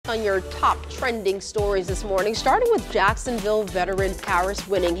on your top trending stories this morning, starting with Jacksonville veteran Paris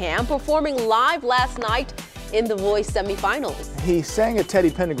Winningham performing live last night in The Voice semifinals. He sang a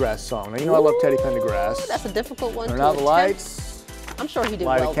Teddy Pendergrass song. Now, you know I love Teddy Pendergrass. That's a difficult one. Turn to out the attempt. lights. I'm sure he did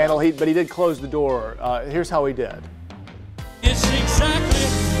Light well. a candle, but he did close the door. Here's how he did. It's exactly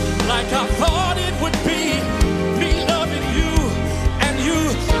like I thought it would be. Me loving you and you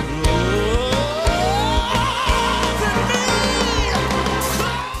loving me.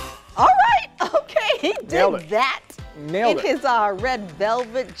 All right, okay, he did that. Nailed it. In his red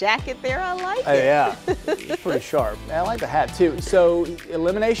velvet jacket there, I like it. Yeah, it's pretty sharp. I like the hat too. So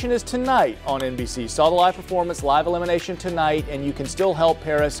elimination is tonight on NBC. Saw the live performance, live elimination tonight, and you can still help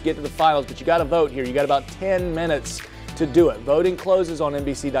Paris get to the finals, but you got to vote here. You got about 10 minutes to do it. Voting closes on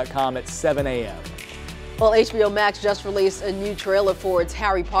NBC.com at 7 a.m. Well, HBO Max just released a new trailer for its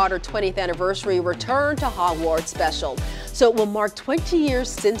Harry Potter 20th anniversary Return to Hogwarts special. So it will mark 20 years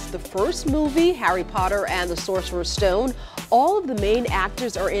since the first movie, Harry Potter and the Sorcerer's Stone. All of the main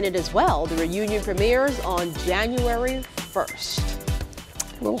actors are in it as well. The reunion premieres on January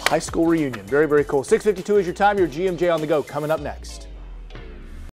 1st. A little high school reunion. Very, very cool. 6:52 is your time. Your GMJ on the go coming up next.